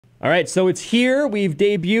All right, so it's here. We've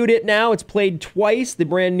debuted it now. It's played twice. The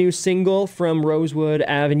brand new single from Rosewood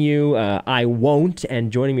Avenue, I Won't.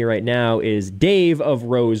 And joining me right now is Dave of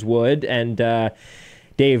Rosewood. And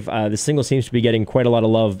Dave, the single seems to be getting quite a lot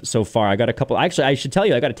of love so far. I got a couple. Actually, I should tell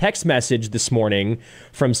you, I got a text message this morning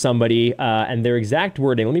from somebody, and their exact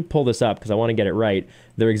wording. Let me pull this up because I want to get it right.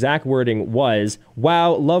 Their exact wording was,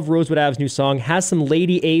 "Wow, love Rosewood Ave's new song. Has some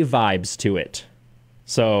Lady A vibes to it."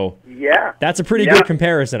 So yeah, that's a pretty good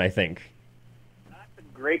comparison, I think. That's a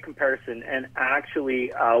great comparison. And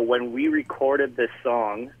actually, when we recorded this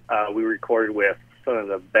song, we recorded with some of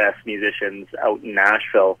the best musicians out in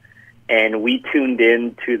Nashville. And we tuned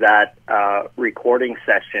in to that recording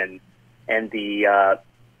session, and the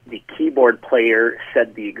keyboard player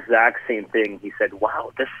said the exact same thing. He said,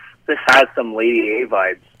 "Wow, this has some Lady A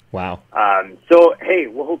vibes." Wow. So, hey,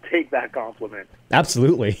 we'll take that compliment.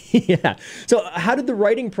 Absolutely. Yeah. So how did the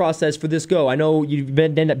writing process for this go? I know you've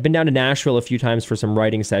been down to Nashville a few times for some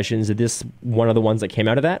writing sessions. Is this one of the ones that came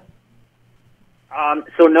out of that?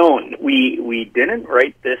 So no, we didn't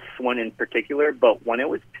write this one in particular, but when it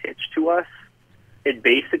was pitched to us, it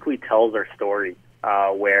basically tells our story,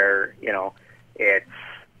 where, you know,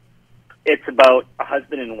 it's about a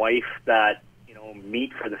husband and wife that, you know,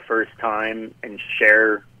 meet for the first time and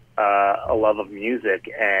share a love of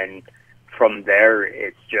music, and from there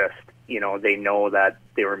it's just, you know, they know that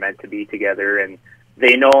they were meant to be together, and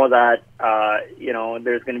they know that you know,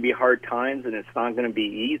 there's going to be hard times and it's not going to be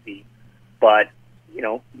easy, but you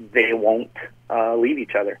know, they won't leave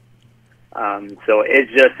each other. So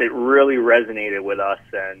it really resonated with us,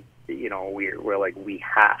 and you know, we're like, we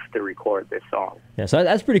have to record this song. Yeah, so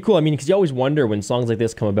that's pretty cool. I mean, because you always wonder when songs like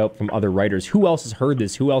this come about from other writers, who else has heard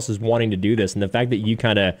this? Who else is wanting to do this? And the fact that you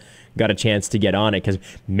kind of got a chance to get on it, because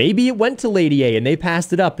maybe it went to Lady A and they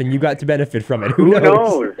passed it up and you got to benefit from it. Who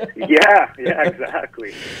knows? Yeah,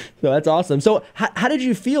 exactly. So that's awesome. So how did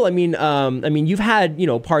you feel? I mean, you've had, you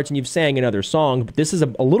know, parts and you've sang in other songs, but this is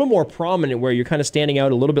a little more prominent where you're kind of standing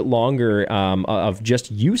out a little bit longer of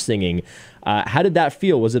just you singing. How did that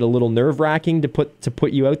feel? Was it a little nerve-wracking to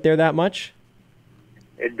put you out there that much?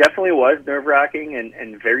 It definitely was nerve-wracking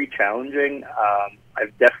and very challenging.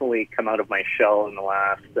 I've definitely come out of my shell in the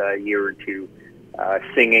last year or two,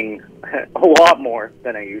 singing a lot more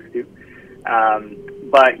than I used to.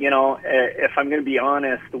 But, you know, if I'm going to be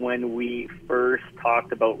honest, when we first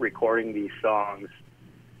talked about recording these songs,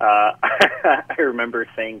 I remember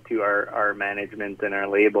saying to our management and our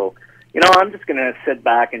label, you know, I'm just going to sit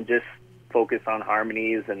back and just focus on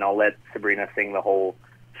harmonies, and I'll let Sabrina sing the whole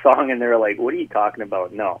song. And they're like, "What are you talking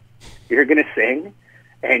about? No, you're going to sing,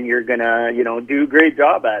 and you're going to, you know, do a great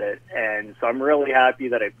job at it." And so I'm really happy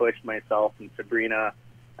that I pushed myself, and Sabrina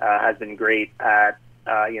has been great at,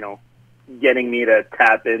 you know, getting me to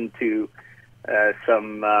tap into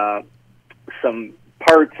some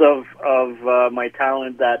parts of my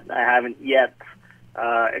talent that I haven't yet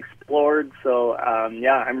explored. So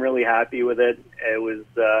yeah, I'm really happy with it. It was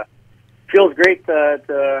feels great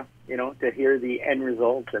to you know, to hear the end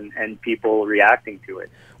result and people reacting to it.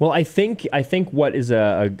 Well, I think what is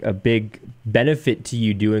a big benefit to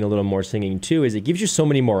you doing a little more singing too is it gives you so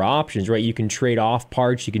many more options, right? You can trade off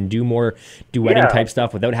parts, you can do more duetting type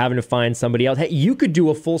stuff without having to find somebody else. Hey, you could do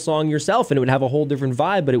a full song yourself and it would have a whole different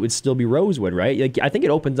vibe, but it would still be Rosewood, right? Like, I think it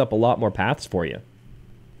opens up a lot more paths for you.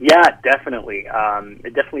 Yeah, definitely.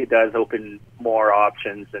 It definitely does open more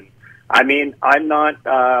options. And I mean, I'm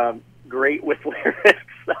not great with lyrics.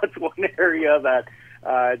 That's one area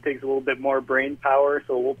that takes a little bit more brain power.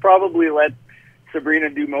 So we'll probably let Sabrina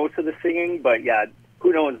do most of the singing. But yeah,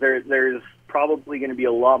 who knows? There's probably going to be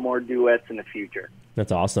a lot more duets in the future.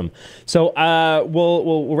 That's awesome. So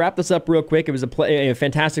we'll wrap this up real quick. It was a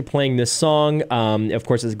fantastic playing this song. Of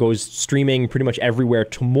course, it goes streaming pretty much everywhere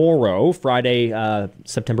tomorrow, Friday,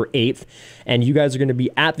 September 8th. And you guys are going to be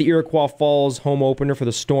at the Iroquois Falls home opener for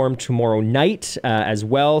the Storm tomorrow night as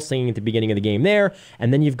well, singing at the beginning of the game there.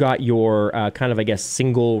 And then you've got your kind of, I guess,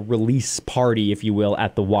 single release party, if you will,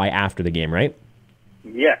 at the Y after the game, right?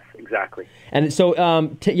 Yes, exactly. And so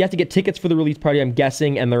you have to get tickets for the release party, I'm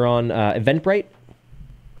guessing, and they're on Eventbrite?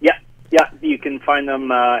 Yeah, you can find them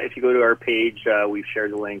if you go to our page. We've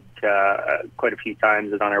shared the link quite a few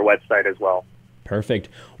times, and on our website as well. Perfect.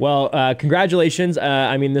 Well, congratulations.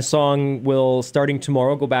 I mean, this song will, starting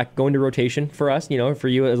tomorrow, go into rotation for us, you know, for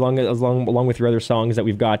you, along with your other songs that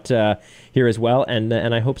we've got here as well. And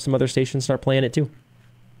I hope some other stations start playing it too.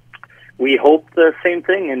 We hope the same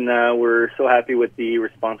thing, and we're so happy with the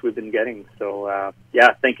response we've been getting. So,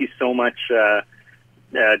 yeah, thank you so much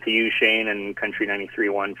to you, Shane, and Country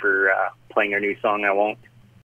 93.1 for playing our new song, I Won't.